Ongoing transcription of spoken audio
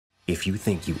If you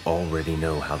think you already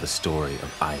know how the story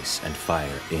of ice and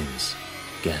fire ends,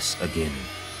 guess again,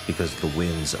 because the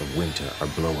winds of winter are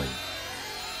blowing.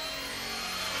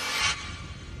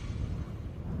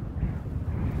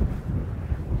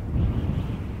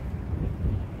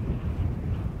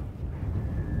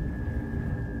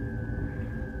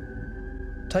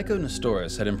 Tycho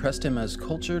Nestorius had impressed him as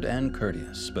cultured and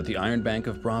courteous, but the Iron Bank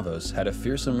of Braavos had a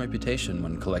fearsome reputation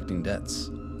when collecting debts.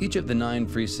 Each of the 9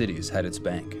 free cities had its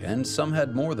bank, and some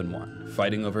had more than one,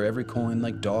 fighting over every coin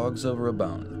like dogs over a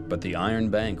bone. But the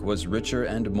Iron Bank was richer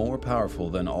and more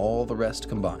powerful than all the rest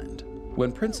combined.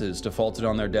 When princes defaulted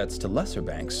on their debts to lesser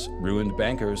banks, ruined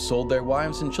bankers sold their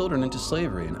wives and children into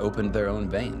slavery and opened their own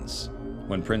veins.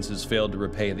 When princes failed to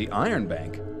repay the Iron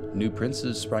Bank, new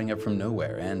princes sprang up from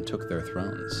nowhere and took their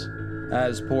thrones.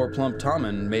 As poor plump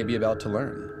Tommen may be about to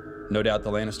learn. No doubt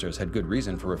the Lannisters had good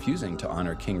reason for refusing to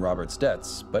honor King Robert's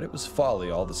debts, but it was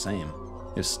folly all the same.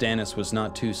 If Stannis was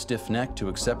not too stiff-necked to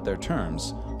accept their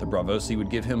terms, the Braavosi would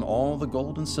give him all the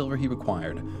gold and silver he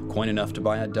required, coin enough to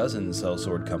buy a dozen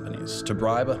sellsword companies, to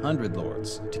bribe 100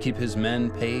 lords, to keep his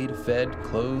men paid, fed,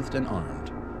 clothed, and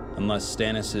armed. Unless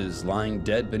Stannis is lying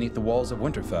dead beneath the walls of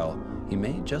Winterfell, he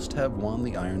may just have won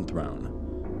the Iron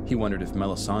Throne. He wondered if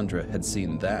Melisandre had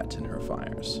seen that in her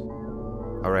fires.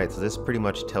 All right, so this pretty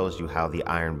much tells you how the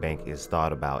Iron Bank is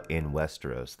thought about in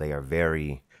Westeros. They are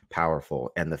very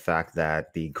powerful, and the fact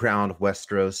that the Crown of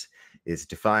Westeros is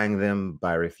defying them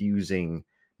by refusing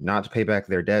not to pay back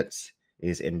their debts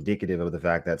is indicative of the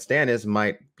fact that Stannis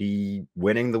might be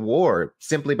winning the war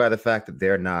simply by the fact that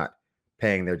they're not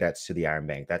paying their debts to the Iron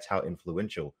Bank. That's how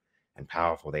influential and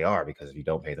powerful they are, because if you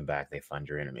don't pay them back, they fund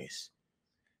your enemies.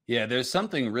 Yeah, there's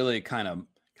something really kind of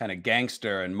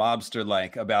gangster and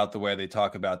mobster-like about the way they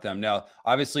talk about them. Now,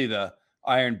 obviously, the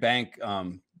Iron Bank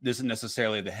isn't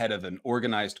necessarily the head of an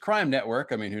organized crime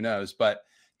network. I mean, who knows? But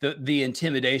the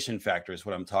intimidation factor is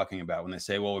what I'm talking about when they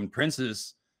say, well, when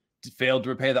princes failed to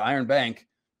repay the Iron Bank,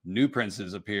 new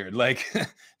princes appeared. Like,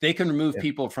 they can remove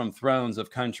people from thrones of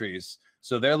countries.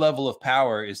 So their level of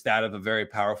power is that of a very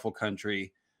powerful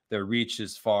country. Their reach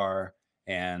is far,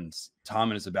 and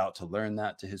Tommen is about to learn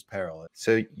that to his peril.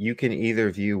 So you can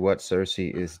either view what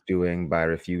Cersei is doing by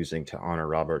refusing to honor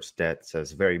Robert's debts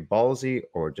as very ballsy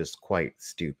or just quite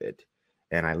stupid.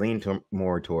 And I lean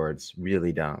more towards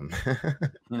really dumb.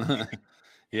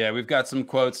 Yeah, we've got some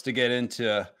quotes to get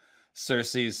into.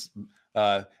 Cersei's,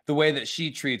 the way that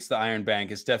she treats the Iron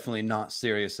Bank is definitely not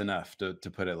serious enough, to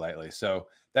put it lightly. So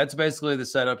that's basically the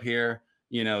setup here.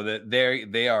 You know, that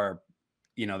they are,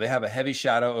 you know, they have a heavy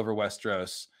shadow over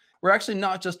Westeros. We're actually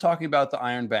not just talking about the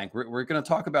Iron Bank. We're going to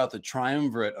talk about the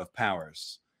triumvirate of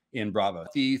powers in Braavos.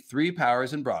 The 3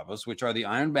 powers in Braavos, which are the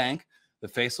Iron Bank, the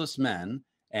Faceless Men,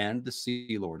 and the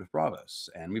Sea Lord of Braavos.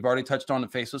 And we've already touched on the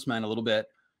Faceless Men a little bit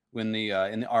in the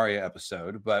Arya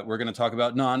episode, but we're going to talk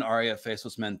about non-Arya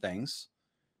Faceless Men things.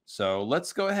 So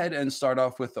let's go ahead and start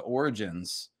off with the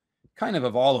origins kind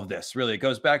of all of this. Really, it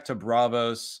goes back to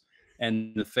Braavos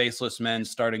and the Faceless Men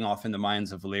starting off in the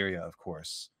mines of Valyria, of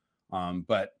course.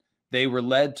 But they were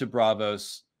led to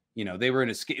Braavos. You know, they were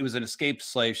it was an escaped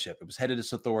slave ship. It was headed to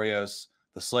Sithorios.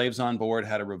 The slaves on board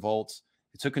had a revolt.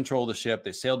 They took control of the ship.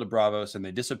 They sailed to Braavos, and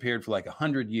they disappeared for like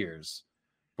 100 years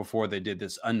before they did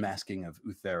this unmasking of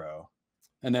Uthero.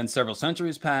 And then several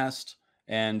centuries passed,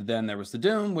 and then there was the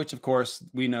Doom, which, of course,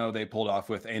 we know they pulled off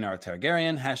with Aenar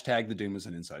Targaryen. # the Doom was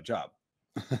an inside job.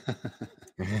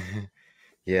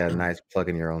 Yeah, nice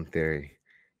plugging your own theory.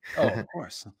 Oh, of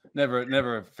course.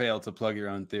 Never fail to plug your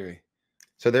own theory.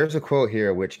 So there's a quote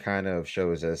here which kind of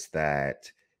shows us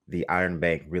that the Iron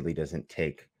Bank really doesn't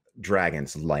take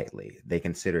dragons lightly. They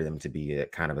consider them to be a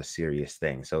kind of a serious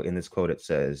thing. So in this quote, it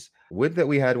says, "Would that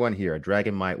we had one here. A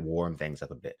dragon might warm things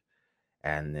up a bit."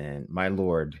 And then, "My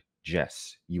lord,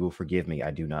 Jess, you will forgive me.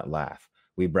 I do not laugh.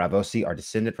 We Braavosi are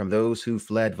descended from those who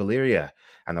fled Valyria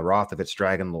and the wrath of its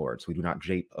dragon lords. We do not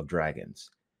jape of dragons."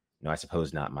 No, I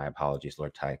suppose not. My apologies,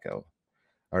 Lord Tycho.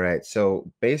 All right,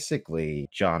 so basically,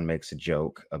 John makes a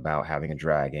joke about having a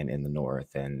dragon in the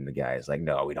north, and the guy is like,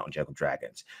 "No, we don't joke with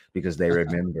dragons," because they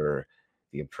remember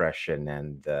the oppression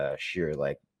and the sheer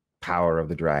power of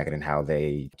the dragon and how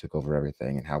they took over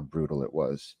everything and how brutal it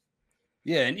was.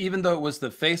 Yeah, and even though it was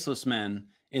the Faceless Men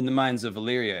in the mines of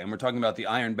Valyria, and we're talking about the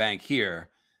Iron Bank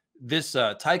here, this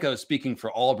Tycho is speaking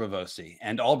for all Braavosi,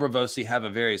 and all Braavosi have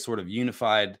a very sort of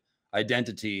unified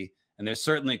identity, and there's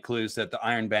certainly clues that the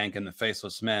Iron Bank and the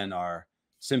Faceless Men are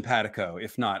simpatico,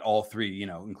 if not all 3, you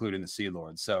know, including the Sea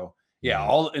Lord. So yeah,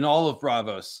 all of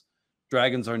Braavos,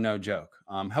 dragons are no joke.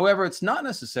 However, it's not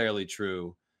necessarily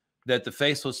true that the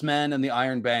Faceless Men and the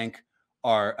Iron Bank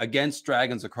are against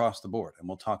dragons across the board. And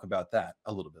we'll talk about that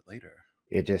a little bit later.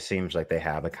 It just seems like they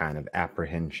have a kind of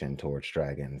apprehension towards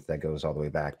dragons that goes all the way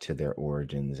back to their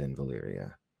origins in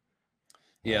Valyria.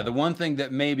 Yeah, the one thing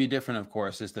that may be different, of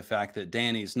course, is the fact that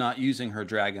Dany's not using her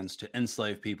dragons to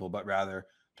enslave people, but rather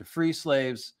to free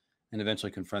slaves and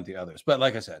eventually confront the others. But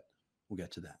like I said, we'll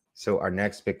get to that. So our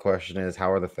next big question is,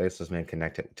 how are the Faceless Men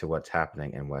connected to what's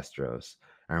happening in Westeros?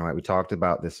 All right, we talked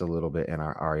about this a little bit in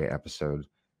our Arya episode.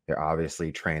 They're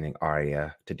obviously training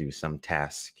Arya to do some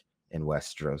task in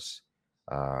Westeros.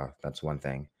 That's one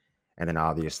thing. And then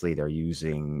obviously they're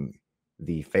using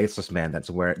the Faceless Man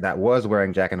that was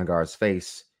wearing Jack and Hagar's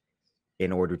face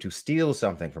in order to steal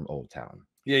something from Old Town.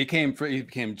 Yeah, he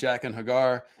became Jack and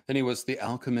Hagar. Then he was the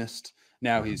alchemist.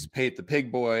 Now he's Pate the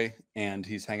Pig Boy, and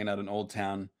he's hanging out in Old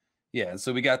Town. Yeah,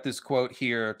 so we got this quote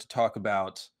here to talk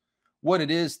about what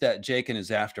it is that Jaqen is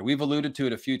after. We've alluded to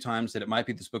it a few times that it might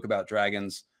be this book about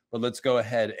dragons, but let's go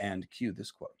ahead and cue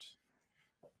this quote.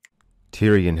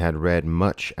 Tyrion had read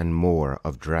much and more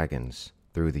of dragons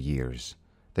through the years.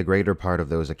 The greater part of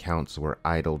those accounts were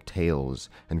idle tales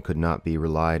and could not be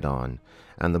relied on,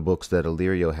 and the books that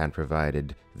Illyrio had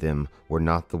provided them were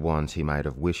not the ones he might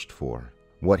have wished for.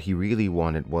 What he really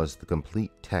wanted was the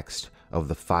complete text of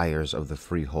the Fires of the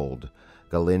Freehold,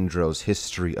 Galindro's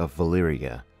History of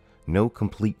Valyria. No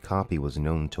complete copy was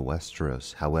known to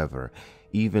Westeros, however.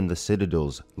 Even the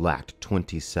Citadels lacked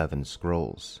 27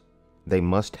 scrolls. They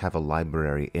must have a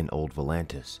library in Old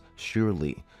Volantis,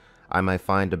 surely. I might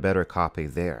find a better copy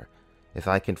there, if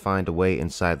I can find a way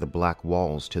inside the black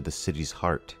walls to the city's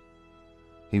heart.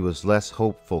 He was less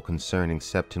hopeful concerning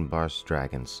Septon Barth's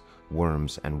dragons,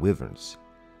 worms, and wyverns,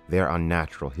 their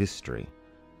unnatural history.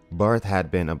 Barth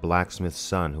had been a blacksmith's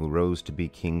son who rose to be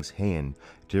king's hand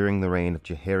during the reign of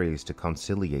Jaehaerys the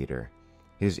Conciliator.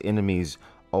 His enemies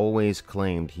always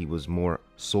claimed he was more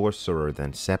sorcerer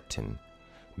than Septon.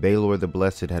 Baelor the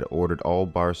Blessed had ordered all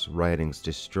Barth's writings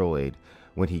destroyed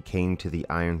when he came to the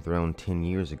Iron Throne 10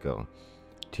 years ago.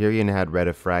 Tyrion had read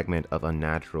a fragment of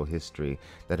unnatural history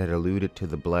that had alluded to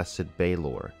the blessed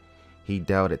Baelor. He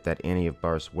doubted that any of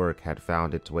Barth's work had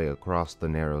found its way across the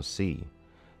narrow sea.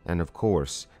 And of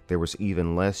course, there was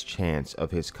even less chance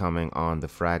of his coming on the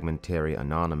fragmentary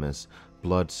anonymous,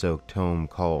 blood-soaked tome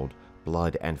called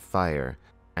Blood and Fire,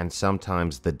 and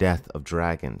sometimes The Death of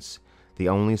Dragons, the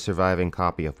only surviving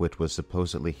copy of which was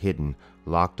supposedly hidden,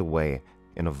 locked away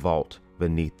in a vault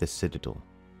beneath the Citadel.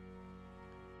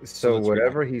 So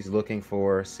whatever he's looking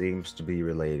for seems to be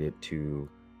related to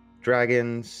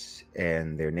dragons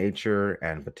and their nature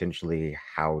and potentially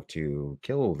how to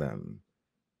kill them.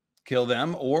 Kill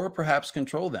them or perhaps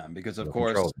control them, because of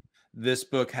course this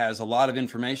book has a lot of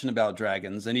information about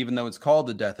dragons, and even though it's called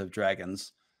The Death of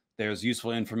Dragons, there's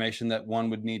useful information that one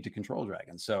would need to control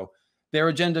dragons. So their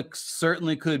agenda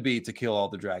certainly could be to kill all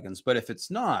the dragons, but if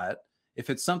it's not, if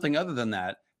it's something other than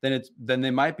that, then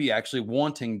they might be actually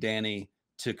wanting Dany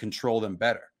to control them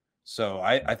better. So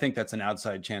I think that's an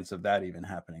outside chance of that even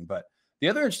happening. But the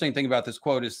other interesting thing about this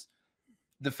quote is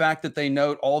the fact that they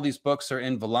note all these books are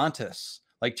in Volantis.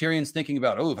 Like Tyrion's thinking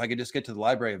about, oh, if I could just get to the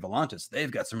library of Volantis, they've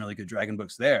got some really good dragon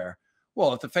books there.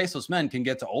 Well, if the Faceless Men can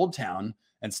get to Old Town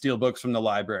and steal books from the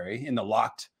library in the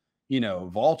locked,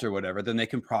 vault or whatever, then they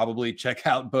can probably check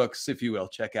out books, if you will,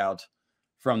 check out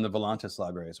from the Volantis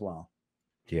library as well.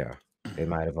 Yeah, they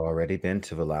might have already been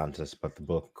to Volantis, but the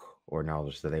book or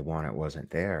knowledge that they wanted wasn't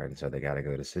there, and so they got to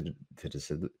go to the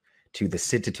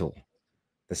Citadel.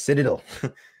 The Citadel.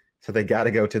 So they got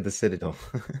to go to the Citadel.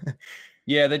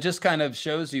 Yeah, that just kind of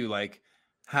shows you like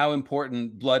how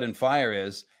important Blood and Fire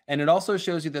is, and it also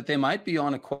shows you that they might be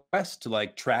on a quest to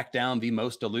like track down the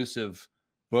most elusive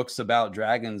books about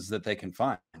dragons that they can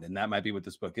find, and that might be what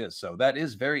this book is. So that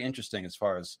is very interesting as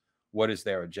far as what is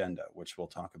their agenda, which we'll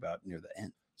talk about near the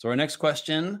end. So our next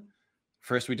question,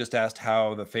 first we just asked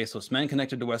how the Faceless Men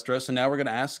connected to Westeros, and now we're going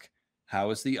to ask,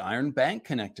 how is the Iron Bank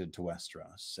connected to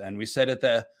Westeros? And we said at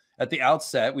the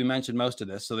outset, we mentioned most of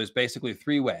this, so there's basically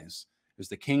three ways. There's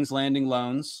the King's Landing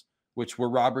loans, which were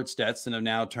Robert's debts and have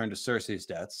now turned to Cersei's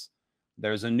debts.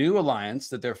 There's a new alliance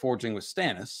that they're forging with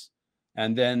Stannis,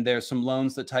 and then there's some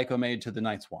loans that Tycho made to the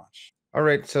Night's Watch. All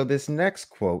right, so this next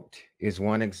quote is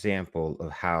one example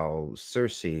of how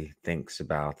Cersei thinks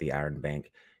about the Iron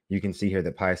Bank. You can see here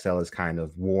that Pycelle is kind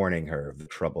of warning her of the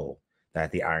trouble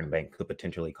that the Iron Bank could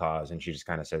potentially cause. And she just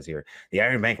kind of says here, the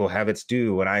Iron Bank will have its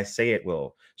due when I say it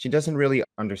will. She doesn't really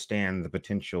understand the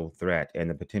potential threat and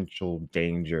the potential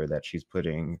danger that she's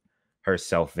putting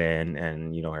herself in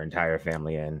and, her entire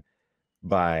family in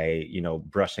by,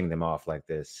 brushing them off like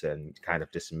this and kind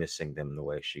of dismissing them the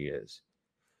way she is.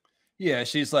 Yeah,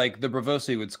 she's like, the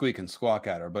Bravosi would squeak and squawk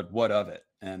at her, but what of it?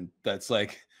 And that's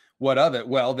like, what of it?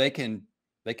 Well, they can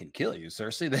kill you,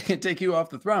 Cersei. They can take you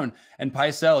off the throne. And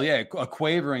Pycelle, yeah, a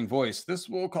quavering voice. This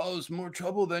will cause more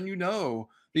trouble than you know.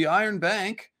 The Iron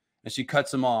Bank. And she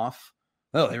cuts him off.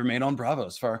 Oh, they remain on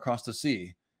Braavos far across the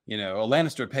sea. You know, a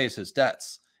Lannister pays his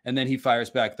debts. And then he fires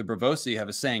back, the Bravosi have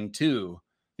a saying too.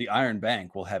 The Iron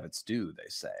Bank will have its due, they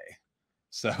say.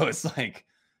 So it's like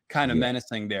kind of Yeah.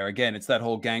 menacing there. Again, it's that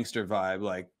whole gangster vibe.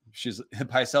 Like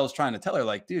Pycelle's trying to tell her,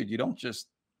 like, dude, you don't just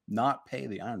not pay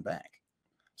the Iron Bank.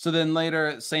 So then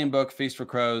later, same book, Feast for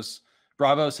Crows,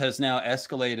 Braavos has now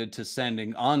escalated to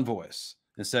sending envoys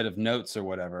instead of notes or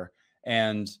whatever.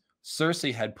 And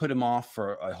Cersei had put him off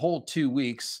for a whole 2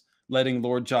 weeks, letting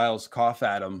Lord Giles cough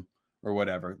at him or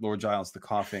whatever. Lord Giles, the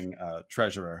coughing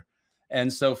treasurer.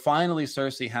 And so finally,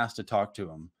 Cersei has to talk to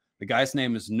him. The guy's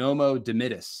name is Noho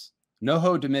Domitis.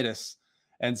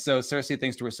 And so Cersei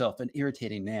thinks to herself, an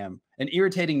irritating name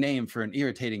for an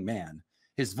irritating man.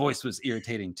 His voice was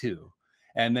irritating too.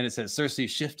 And then it says, Cersei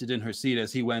shifted in her seat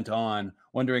as he went on,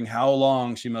 wondering how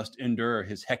long she must endure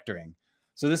his hectoring.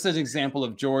 So this is an example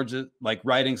of George like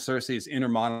writing Cersei's inner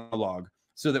monologue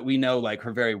so that we know like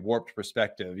her very warped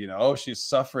perspective. You know, oh, she's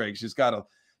suffering. She's got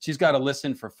to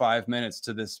listen for 5 minutes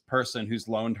to this person who's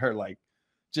loaned her like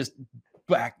just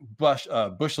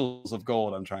bushels of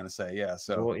gold. I'm trying to say, yeah.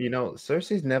 So Well,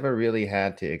 Cersei's never really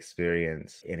had to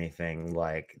experience anything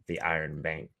like the Iron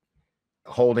Bank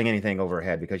holding anything over her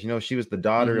head because she was the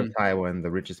daughter of Tywin,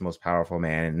 the richest, most powerful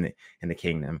man in the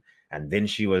kingdom, and then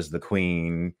she was the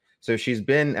queen. So she's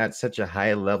been at such a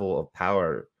high level of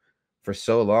power for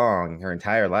so long, her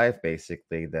entire life,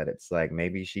 basically, that it's like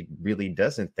maybe she really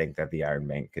doesn't think that the Iron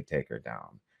Bank could take her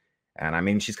down. And I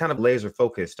mean, she's kind of laser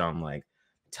focused on like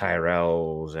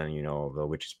Tyrells and the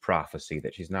witch's prophecy,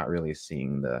 that she's not really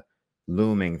seeing the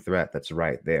looming threat that's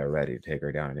right there, ready to take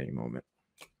her down at any moment.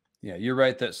 Yeah, you're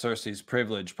right that Cersei's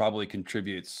privilege probably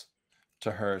contributes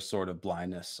to her sort of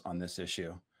blindness on this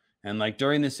issue. And like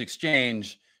during this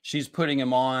exchange, she's putting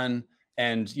him on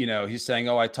and, he's saying,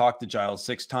 oh, I talked to Giles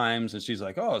 6 times. And she's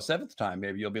like, oh, 7th time,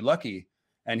 maybe you'll be lucky.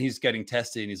 And he's getting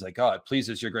tested and he's like, oh, it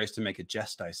pleases your grace to make a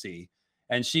jest, I see.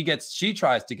 And she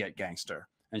tries to get gangster.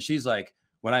 And she's like,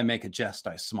 when I make a jest,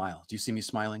 I smile. Do you see me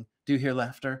smiling? Do you hear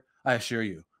laughter? I assure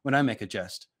you, when I make a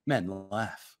jest, men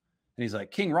laugh. And he's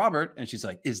like, King Robert, and she's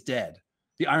like, is dead.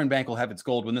 The Iron Bank will have its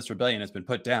gold when this rebellion has been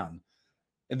put down.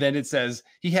 And then it says,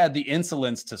 he had the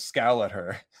insolence to scowl at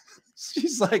her.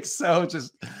 She's like, so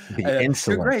just, The insolence.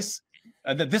 Your Grace,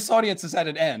 this audience is at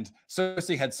an end.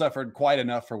 Cersei had suffered quite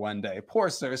enough for one day. Poor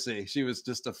Cersei. She was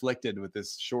just afflicted with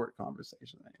this short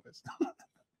conversation anyways.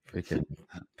 Freaking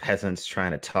peasants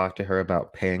trying to talk to her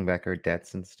about paying back her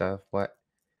debts and stuff. What?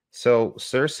 So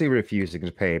Cersei refusing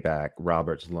to pay back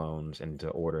Robert's loans and to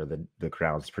order the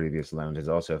crown's previous loans is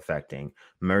also affecting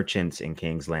merchants in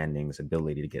King's Landing's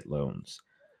ability to get loans.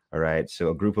 All right. So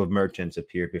a group of merchants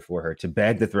appeared before her to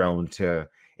beg the throne to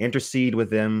intercede with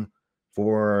them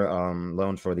for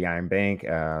loans for the Iron Bank.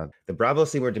 The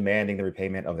Braavosi were demanding the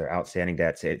repayment of their outstanding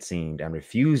debts, it seemed, and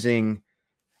refusing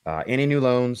any new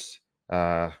loans.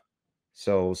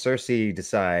 So Cersei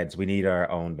decides we need our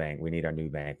own bank. We need our new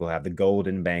bank. We'll have the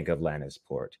Golden Bank of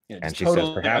Lannisport. Yeah, and she totally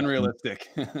says, perhaps unrealistic.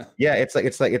 yeah, it's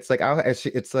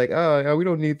like, oh, we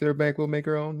don't need their bank. We'll make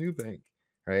our own new bank,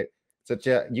 right? So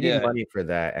you need Yeah, money for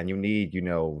that, and you need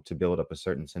to build up a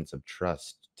certain sense of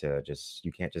trust.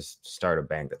 You can't just start a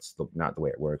bank. That's not the way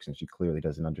it works, and she clearly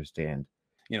doesn't understand.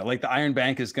 like the Iron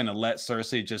Bank is going to let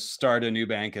Cersei just start a new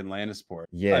bank in Lannisport.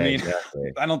 Yeah, I mean,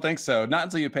 exactly. I don't think so. Not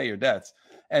until you pay your debts.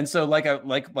 And so, like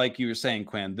you were saying,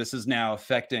 Quinn, this is now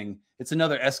affecting. It's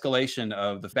another escalation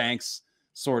of the banks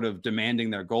sort of demanding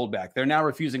their gold back. They're now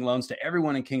refusing loans to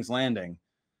everyone in King's Landing.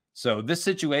 So this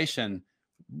situation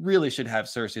really should have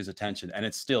Cersei's attention, and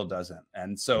it still doesn't.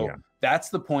 And so that's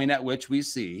the point at which we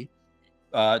see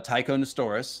Tycho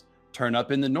Nestoris turn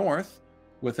up in the north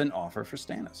with an offer for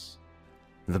Stannis.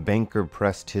 The banker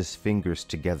pressed his fingers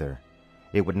together.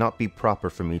 It would not be proper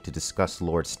for me to discuss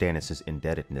Lord Stannis'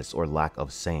 indebtedness or lack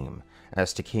of same.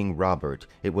 As to King Robert,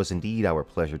 it was indeed our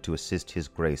pleasure to assist his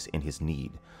grace in his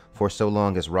need. For so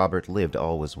long as Robert lived,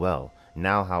 all was well.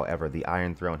 Now, however, the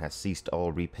Iron Throne has ceased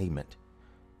all repayment.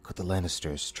 Could the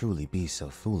Lannisters truly be so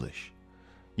foolish?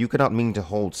 You cannot mean to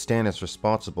hold Stannis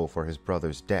responsible for his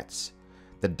brother's debts.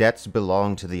 The debts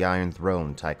belong to the Iron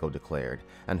Throne, Tycho declared,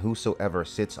 and whosoever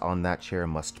sits on that chair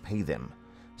must pay them.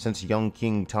 Since young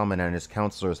King Tommen and his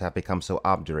counselors have become so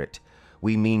obdurate,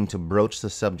 we mean to broach the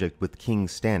subject with King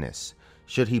Stannis.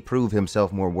 Should he prove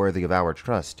himself more worthy of our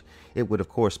trust, it would of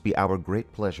course be our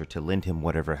great pleasure to lend him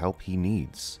whatever help he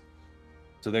needs.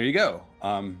 So there you go.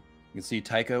 You can see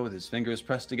Tycho with his fingers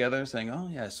pressed together saying, oh,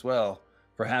 yes, well,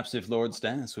 perhaps if Lord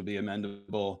Stannis would be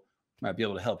amendable, might be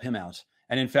able to help him out.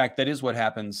 And in fact, that is what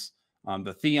happens.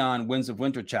 The Theon Winds of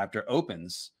Winter chapter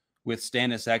opens with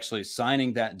Stannis actually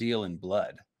signing that deal in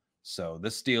blood. So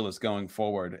this deal is going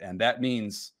forward. And that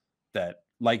means that,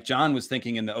 like John was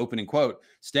thinking in the opening quote,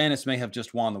 Stannis may have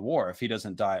just won the war if he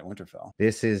doesn't die at Winterfell.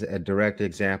 This is a direct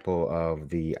example of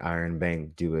the Iron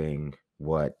Bank doing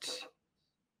what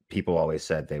people always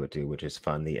said they would do, which is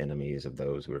fund the enemies of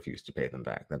those who refuse to pay them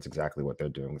back. That's exactly what they're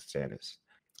doing with Stannis.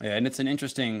 Yeah, and it's an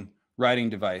interesting writing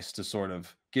device to sort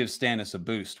of give Stannis a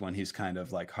boost when he's kind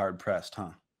of like hard pressed, huh?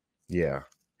 Yeah,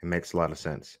 it makes a lot of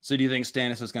sense. So do you think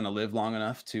Stannis is going to live long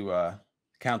enough to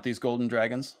count these golden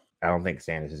dragons? I don't think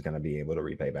Stannis is going to be able to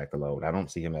repay back the loan. I don't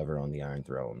see him ever on the Iron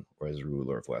Throne or as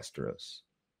ruler of Westeros.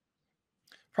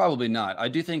 Probably not. I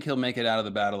do think he'll make it out of the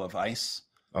Battle of Ice.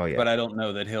 Oh, yeah. But I don't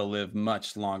know that he'll live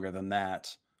much longer than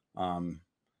that.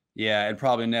 Yeah, and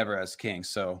probably never as king.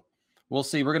 So we'll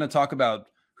see. We're going to talk about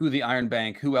who the Iron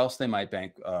Bank, who else they might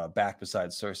bank back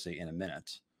besides Cersei in a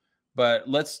minute. But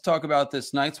let's talk about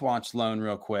this Night's Watch loan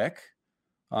real quick.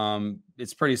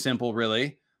 It's pretty simple,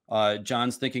 really.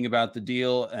 John's thinking about the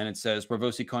deal, and it says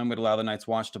Braavosi coin would allow the Night's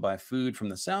Watch to buy food from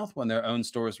the south when their own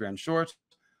stores ran short,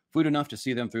 food enough to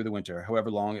see them through the winter,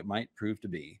 however long it might prove to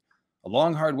be. A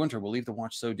long, hard winter will leave the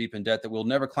watch so deep in debt that we'll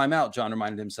never climb out, John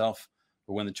reminded himself.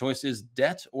 But when the choice is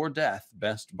debt or death,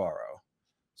 best borrow.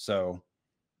 So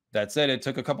that said, it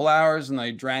took a couple hours and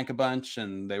they drank a bunch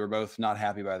and they were both not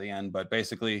happy by the end. But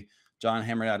basically, John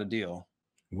hammered out a deal.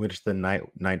 Which the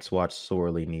Night's Watch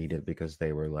sorely needed because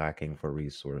they were lacking for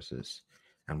resources.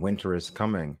 And winter is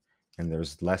coming, and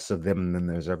there's less of them than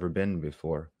there's ever been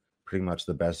before. Pretty much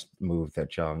the best move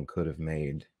that John could have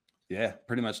made. Yeah,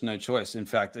 pretty much no choice. In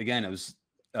fact, again, it was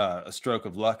a stroke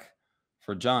of luck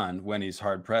for John when he's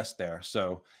hard pressed there.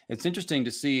 So it's interesting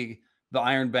to see the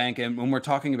Iron Bank. And when we're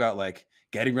talking about like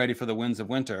getting ready for the Winds of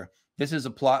Winter, this is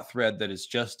a plot thread that is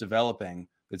just developing.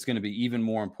 That's going to be even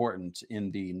more important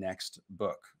in the next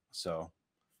book. So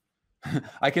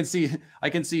I can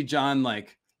see John,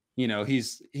 like, you know,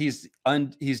 he's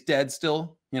dead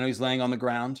still. You know, he's laying on the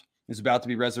ground. He's about to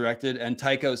be resurrected, and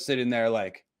Tycho's sitting there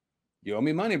like, you owe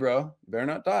me money, bro. You better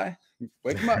not die.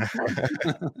 Wake him up.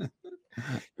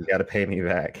 You got to pay me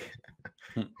back.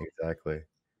 Exactly.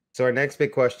 So our next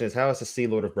big question is, how is the Sea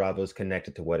Lord of Braavos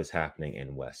connected to what is happening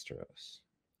in Westeros?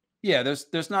 Yeah,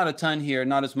 there's not a ton here,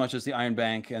 not as much as the Iron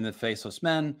Bank and the Faceless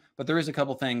Men, but there is a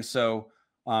couple things. So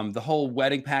the whole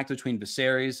wedding pact between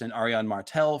Viserys and Arianne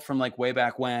Martell from like way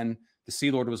back when, the Sea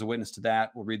Lord was a witness to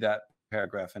that. We'll read that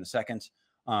paragraph in a second.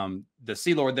 The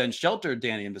Sea Lord then sheltered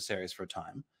Dany and Viserys for a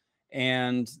time.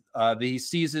 And he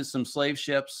seizes some slave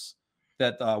ships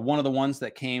that one of the ones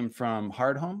that came from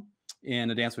Hardhome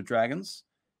in A Dance with Dragons.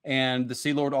 And the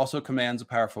Sea Lord also commands a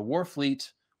powerful war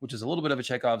fleet, which is a little bit of a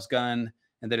Chekhov's gun,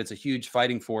 and that it's a huge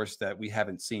fighting force that we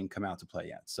haven't seen come out to play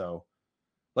yet. So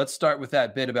let's start with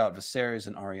that bit about Viserys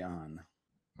and Arianne.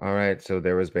 All right, so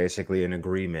there was basically an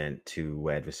agreement to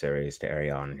wed Viserys to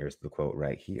Arianne. Here's the quote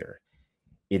right here.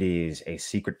 It is a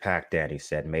secret pact, Daddy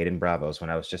said, made in Braavos when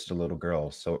I was just a little girl.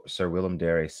 So Sir Willem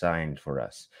Darry signed for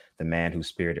us, the man who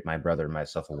spirited my brother and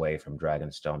myself away from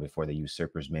Dragonstone before the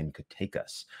usurper's men could take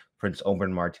us. Prince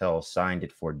Oberyn Martell signed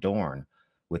it for Dorne,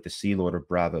 with the Sea Lord of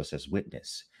Braavos as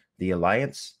witness. The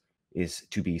alliance is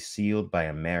to be sealed by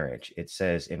a marriage. It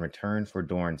says, in return for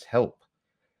Dorne's help,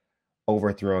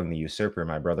 overthrowing the usurper,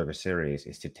 my brother Viserys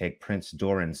is to take Prince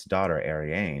Doran's daughter,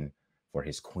 Arianne, for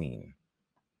his queen.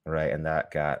 Right, and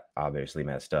that got obviously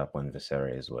messed up when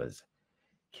Viserys was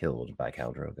killed by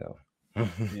Khal Drogo.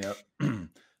 Yep.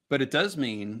 But it does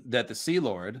mean that the Sea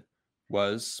Lord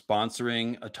was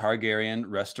sponsoring a Targaryen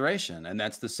restoration. And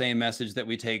that's the same message that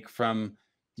we take from,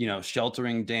 you know,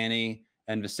 sheltering Dany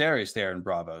and Viserys there in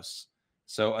Braavos.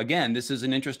 So again, this is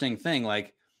an interesting thing.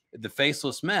 Like the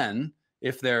Faceless Men,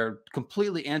 if they're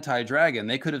completely anti-dragon,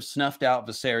 they could have snuffed out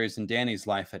Viserys and Dany's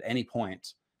life at any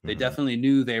point. They definitely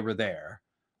knew they were there.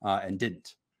 And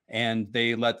didn't. And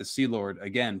they let the Sea Lord,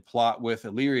 again, plot with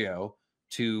Illyrio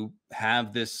to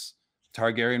have this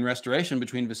Targaryen restoration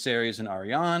between Viserys and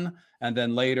Arianne, and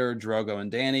then later Drogo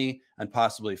and Dany, and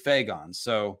possibly Fagon.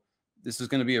 So this is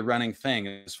going to be a running thing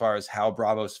as far as how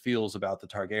Braavos feels about the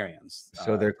Targaryens.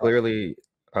 So they're clearly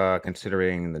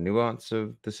considering the nuance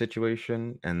of the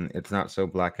situation, and it's not so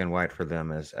black and white for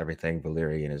them as everything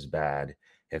Valyrian is bad.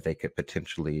 If they could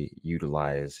potentially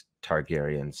utilize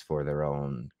Targaryens for their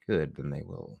own good, then they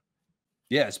will.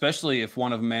 Yeah, especially if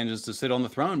one of them manages to sit on the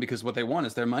throne, because what they want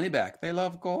is their money back. They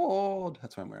love gold.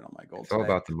 That's why I'm wearing all my gold. It's all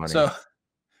about the money. So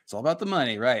it's all about the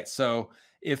money, right? So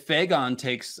if Fagon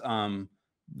takes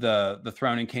the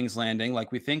throne in King's Landing,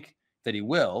 like we think that he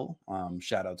will,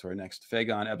 shout out to our next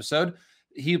Fagon episode,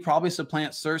 he probably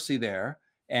supplant Cersei there.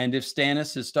 And if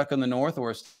Stannis is stuck in the north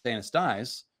or Stannis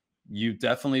dies, you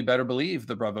definitely better believe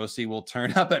the Braavosi will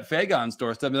turn up at Fagon's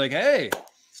doorstep and be like, hey,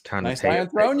 It's time nice to pay Iron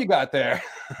Throne you got there.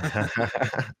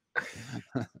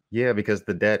 Yeah, because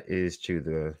the debt is to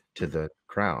the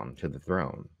crown, to the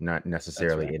throne, not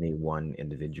necessarily right. any one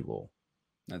individual.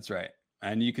 That's right.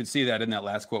 And you can see that in that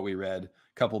last quote we read a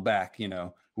couple back,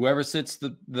 whoever sits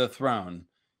the throne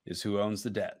is who owns the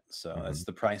debt. So that's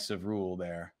the price of rule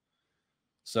there.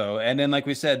 So, and then like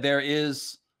we said, there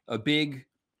is a big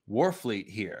war fleet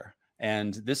here.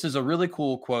 And this is a really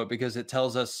cool quote because it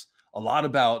tells us a lot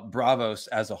about Braavos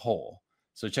as a whole.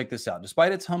 So check this out.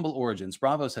 Despite its humble origins,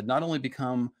 Braavos had not only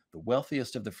become the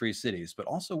wealthiest of the free cities, but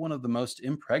also one of the most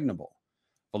impregnable.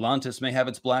 Volantis may have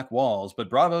its black walls, but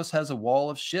Braavos has a wall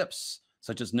of ships,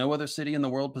 such as no other city in the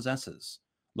world possesses.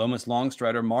 Lomas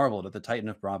Longstrider marveled at the Titan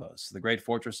of Braavos, the great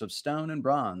fortress of stone and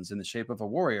bronze in the shape of a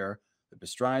warrior that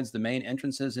bestrides the main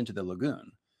entrances into the lagoon.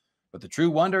 But the true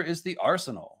wonder is the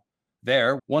arsenal.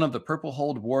 There, one of the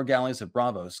purple-hulled war galleys of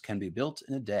Braavos can be built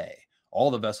in a day.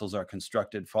 All the vessels are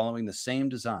constructed following the same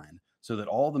design, so that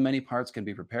all the many parts can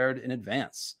be prepared in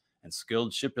advance, and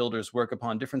skilled shipbuilders work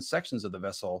upon different sections of the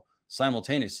vessel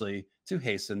simultaneously to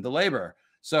hasten the labor.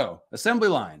 So, assembly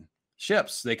line,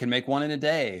 ships, they can make one in a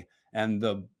day. And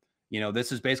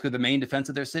this is basically the main defense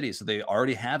of their city. So they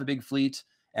already have a big fleet,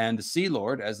 and the Sea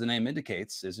Lord, as the name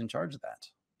indicates, is in charge of that.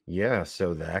 Yeah,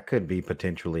 so that could be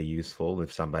potentially useful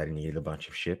if somebody needed a bunch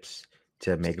of ships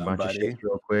to make a bunch of ships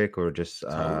real quick, or just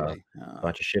a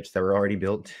bunch of ships that were already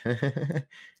built.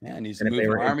 Yeah, needs to move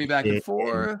an army back and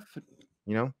forth.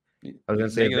 I was going to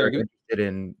say, if they're interested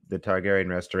in the Targaryen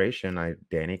restoration,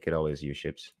 Danny could always use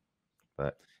ships.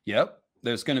 But yep,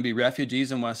 there's going to be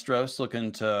refugees in Westeros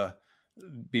looking to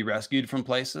be rescued from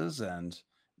places, and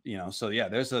so yeah,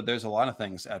 there's a lot of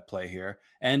things at play here.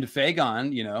 And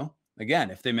Fagon,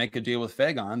 again, if they make a deal with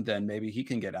Fagon, then maybe he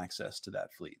can get access to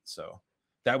that fleet. So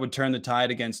that would turn the tide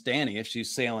against Dany if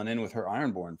she's sailing in with her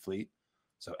Ironborn fleet.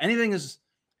 So anything is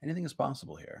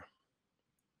possible here.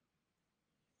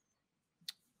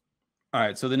 All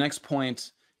right, so the next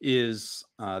point is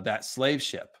that slave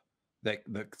ship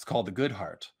that's called the Good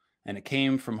Heart, and it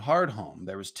came from Hardhome.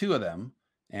 There was 2 of them,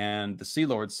 and the Sea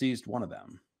Lord seized one of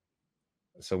them.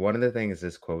 So one of the things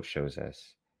this quote shows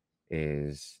us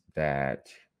is that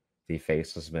the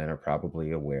Faceless Men are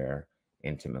probably aware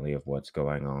intimately of what's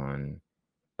going on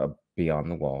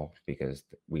beyond the wall, because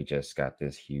we just got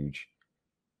this huge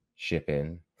ship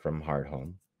in from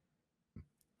Hardhome.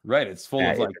 Right, it's full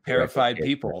of like terrified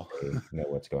people. Know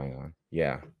what's going on.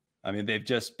 Yeah, I mean, they've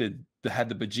just had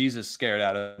the bejesus scared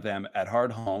out of them at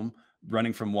Hardhome,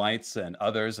 running from whites and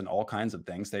others and all kinds of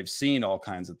things. They've seen all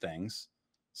kinds of things.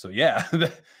 So yeah,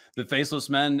 the Faceless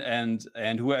Men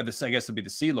and who I guess would be the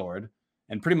Sea Lord,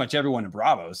 and pretty much everyone in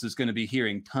Braavos is going to be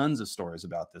hearing tons of stories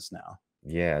about this now.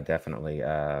 Yeah, definitely.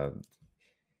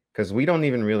 Because we don't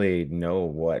even really know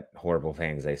what horrible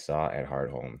things they saw at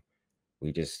Hardhome.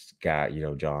 We just got,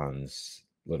 John's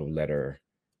little letter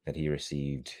that he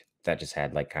received that just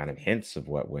had like kind of hints of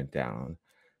what went down.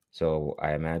 So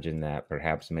I imagine that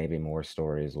perhaps maybe more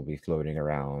stories will be floating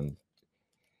around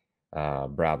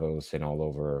Braavos and all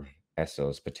over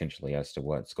Essos potentially as to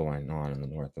what's going on in the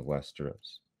north of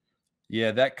Westeros.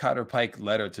 Yeah, that Cotter Pike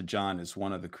letter to John is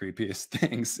one of the creepiest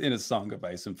things in A Song of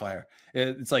Ice and Fire.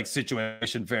 It's like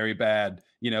situation very bad,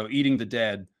 eating the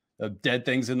dead. Dead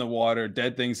things in the water,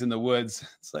 dead things in the woods.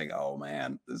 It's like, oh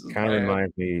man, this is kind of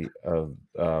reminds me of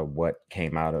what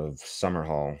came out of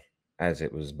Summerhall as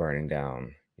it was burning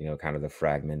down. Kind of the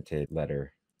fragmented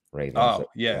letter. Ravens. Oh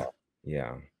yeah,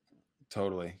 yeah,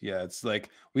 totally. Yeah, it's like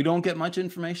we don't get much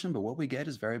information, but what we get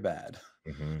is very bad.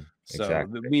 So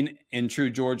exactly. I mean, in true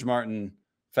George Martin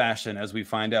fashion, as we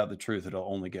find out the truth, it'll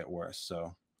only get worse.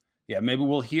 So yeah, maybe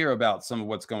we'll hear about some of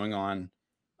what's going on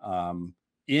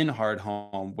in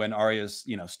Hardhome when Arya's,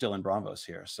 still in Braavos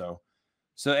here. So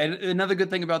another good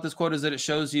thing about this quote is that it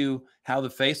shows you how the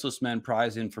Faceless Men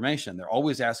prize information. They're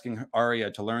always asking Arya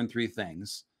to learn 3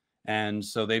 things. And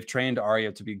so they've trained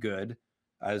Arya to be good,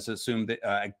 as assumed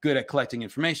good at collecting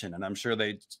information. And I'm sure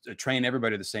they train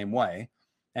everybody the same way.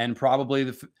 And probably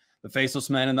the Faceless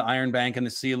Men and the Iron Bank and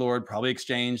the Sea Lord probably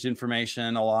exchanged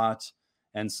information a lot.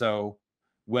 And so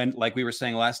when, like we were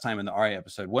saying last time in the Arya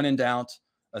episode, when in doubt,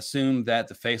 assume that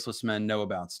the Faceless Men know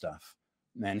about stuff.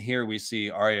 And here we see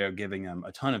Arya giving them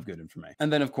a ton of good information.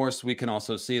 And then, of course, we can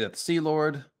also see that the Sea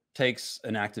Lord takes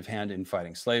an active hand in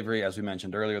fighting slavery. As we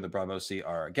mentioned earlier, the Braavosi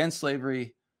are against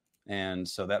slavery, and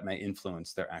so that may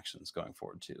influence their actions going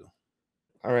forward too.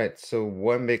 All right. So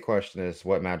one big question is,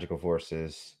 what magical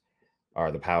forces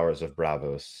are the powers of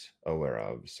Braavos aware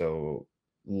of? So,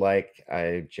 like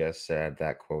I just said,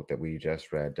 that quote that we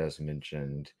just read does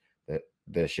mention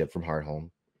the ship from Hardhome.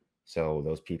 So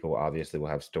those people obviously will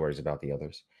have stories about the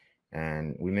others.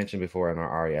 And we mentioned before in our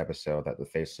Ari episode that the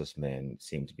Faceless Men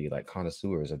seem to be like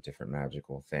connoisseurs of different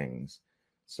magical things.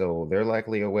 So they're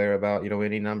likely aware about,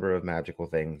 any number of magical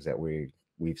things that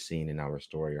we've seen in our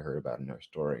story or heard about in our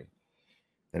story.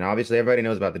 And obviously everybody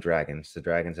knows about the dragons. The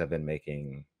dragons have been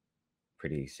making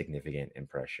pretty significant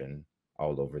impression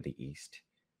all over the East.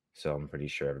 So I'm pretty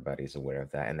sure everybody's aware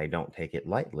of that. And they don't take it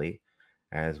lightly,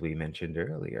 as we mentioned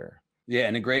earlier. Yeah,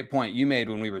 and a great point you made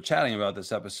when we were chatting about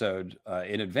this episode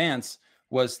in advance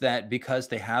was that because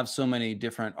they have so many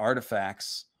different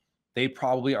artifacts, they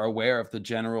probably are aware of the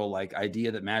general like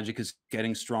idea that magic is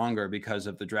getting stronger because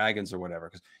of the dragons or whatever.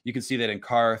 Because you can see that in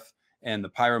Karth and the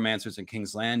pyromancers in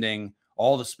King's Landing,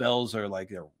 all the spells are like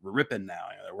they're ripping now.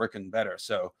 They're working better.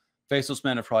 So Faceless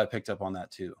Men have probably picked up on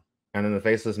that too. And then the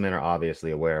Faceless Men are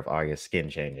obviously aware of Arya's skin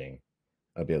changing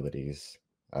abilities.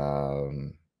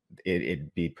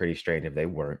 It'd be pretty strange if they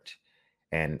weren't.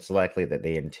 And it's likely that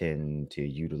they intend to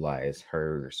utilize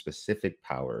her specific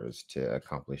powers to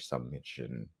accomplish some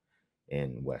mission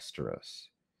in Westeros.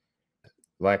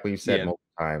 Like we've said Yeah.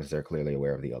 multiple times, they're clearly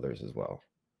aware of the others as well.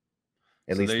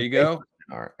 At So least there the you go.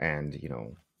 are, and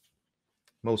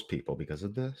most people because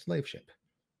of the slave ship.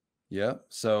 Yeah.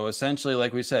 So essentially,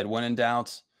 like we said, when in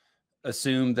doubt,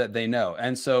 assume that they know.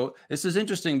 And so this is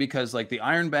interesting because like the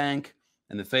Iron Bank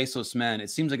and the Faceless Men, it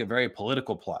seems like a very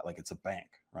political plot, like it's a bank,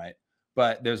 right?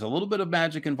 But there's a little bit of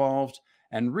magic involved.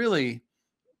 And really,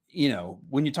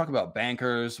 when you talk about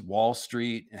bankers, Wall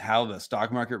Street, and how the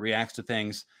stock market reacts to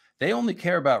things, they only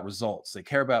care about results. They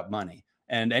care about money.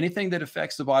 And anything that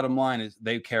affects the bottom line is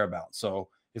they care about. So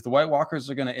if the White Walkers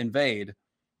are going to invade,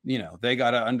 they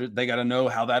gotta know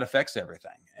how that affects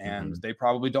everything. And they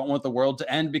probably don't want the world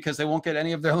to end because they won't get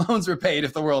any of their loans repaid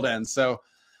if the world ends. So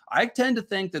I tend to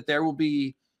think that there will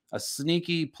be a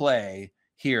sneaky play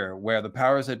here where the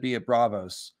powers that be at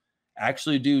Braavos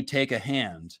actually do take a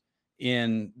hand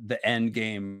in the end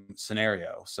game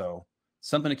scenario. So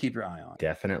something to keep your eye on.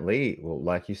 Definitely. Well,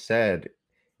 like you said,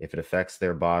 if it affects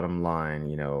their bottom line,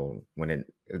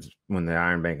 when the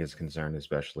Iron Bank is concerned,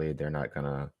 especially, they're not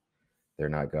gonna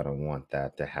want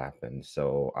that to happen.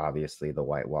 So obviously, the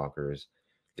White Walkers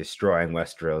destroying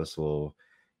Westeros will,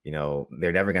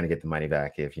 they're never gonna get the money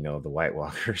back if the White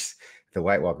Walkers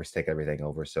take everything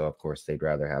over. So of course, they'd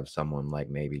rather have someone like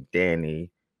maybe Dany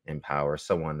in power,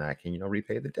 someone that can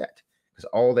repay the debt, because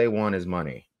all they want is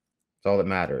money. It's all that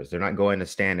matters. They're not going to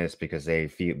Stannis because they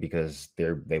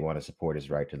want to support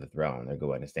his right to the throne. They're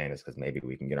going to Stannis because maybe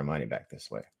we can get our money back this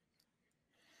way.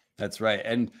 That's right.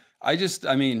 And I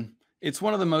mean, it's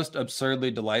one of the most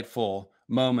absurdly delightful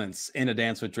moments in A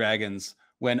Dance with Dragons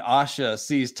when Asha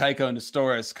sees Tycho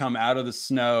Nestoris come out of the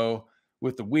snow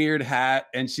with the weird hat,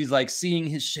 and she's like seeing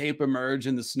his shape emerge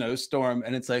in the snowstorm.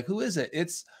 And it's like, who is it?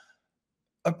 It's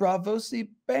a Braavosi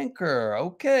banker.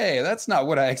 Okay, that's not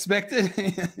what I expected.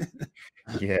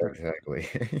 Yeah, exactly.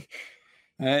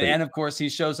 And of course, he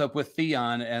shows up with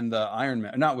Theon and the Iron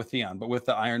Man, not with Theon, but with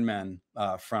the Iron Man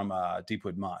from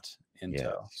Deepwood Mott in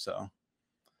tow. So,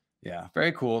 yeah,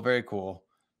 very cool, very cool.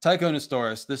 Tycho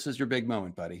Nestoris, this is your big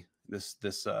moment, buddy. This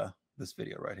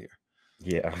video right here.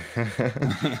 Yeah.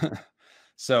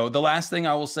 So the last thing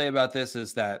I will say about this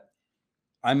is that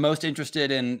I'm most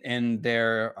interested in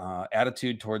their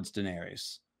attitude towards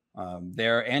Daenerys.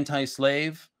 They're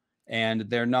anti-slave. And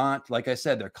they're not, like I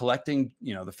said, they're collecting,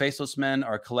 the Faceless Men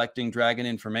are collecting dragon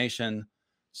information.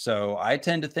 So I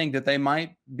tend to think that they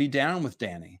might be down with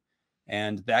Dany.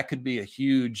 And that could be a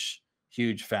huge,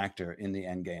 huge factor in the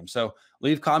end game. So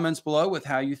leave comments below with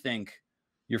how you think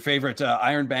your favorite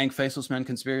Iron Bank Faceless Men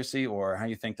conspiracy, or how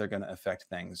you think they're going to affect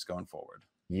things going forward.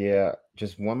 Yeah,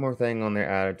 just one more thing on their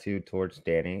attitude towards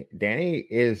Dany. Dany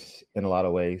is, in a lot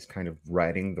of ways, kind of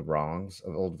righting the wrongs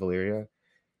of old Valyria.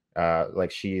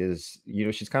 Like she is,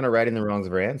 she's kind of righting the wrongs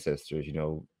of her ancestors,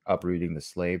 uprooting the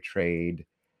slave trade.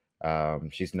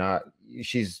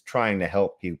 She's trying to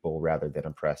help people rather than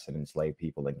oppress and enslave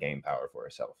people and gain power for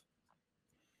herself.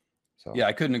 So yeah,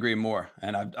 I couldn't agree more.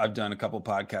 And I've done a couple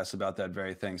podcasts about that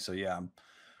very thing. So yeah, I'm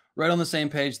right on the same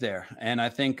page there. And I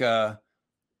think that,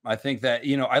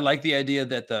 I like the idea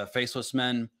that the Faceless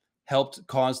Men helped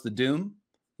cause the doom,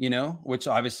 which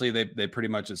obviously they pretty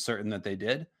much is certain that they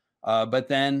did. But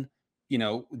then,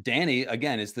 Dany,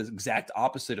 again, is the exact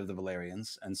opposite of the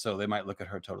Valerians. And so they might look at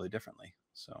her totally differently.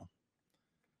 So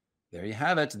there you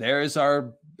have it. There is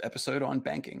our episode on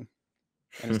banking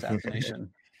and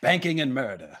assassination. Banking and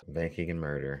Murder. Banking and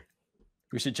Murder.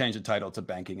 We should change the title to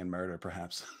Banking and Murder,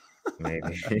 perhaps.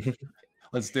 Maybe.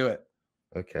 Let's do it.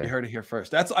 Okay. You heard it here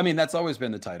first. That's always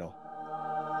been the title.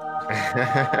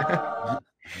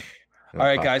 All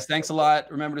right, guys. Thanks a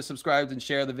lot. Remember to subscribe and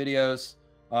share the videos.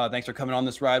 Thanks for coming on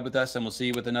this ride with us, and we'll see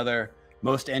you with another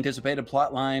most anticipated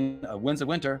plotline of Winds of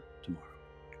Winter tomorrow.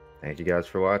 Thank you guys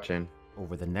for watching.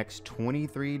 Over the next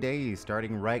 23 days,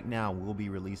 starting right now, we'll be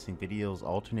releasing videos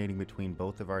alternating between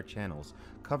both of our channels,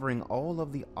 covering all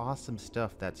of the awesome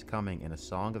stuff that's coming in A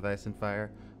Song of Ice and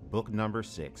Fire, book number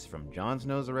 6, from Jon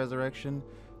Snow's Resurrection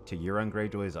to Euron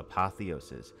Greyjoy's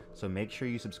Apotheosis. So make sure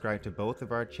you subscribe to both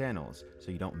of our channels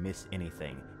so you don't miss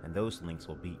anything, and those links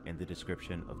will be in the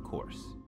description, of course.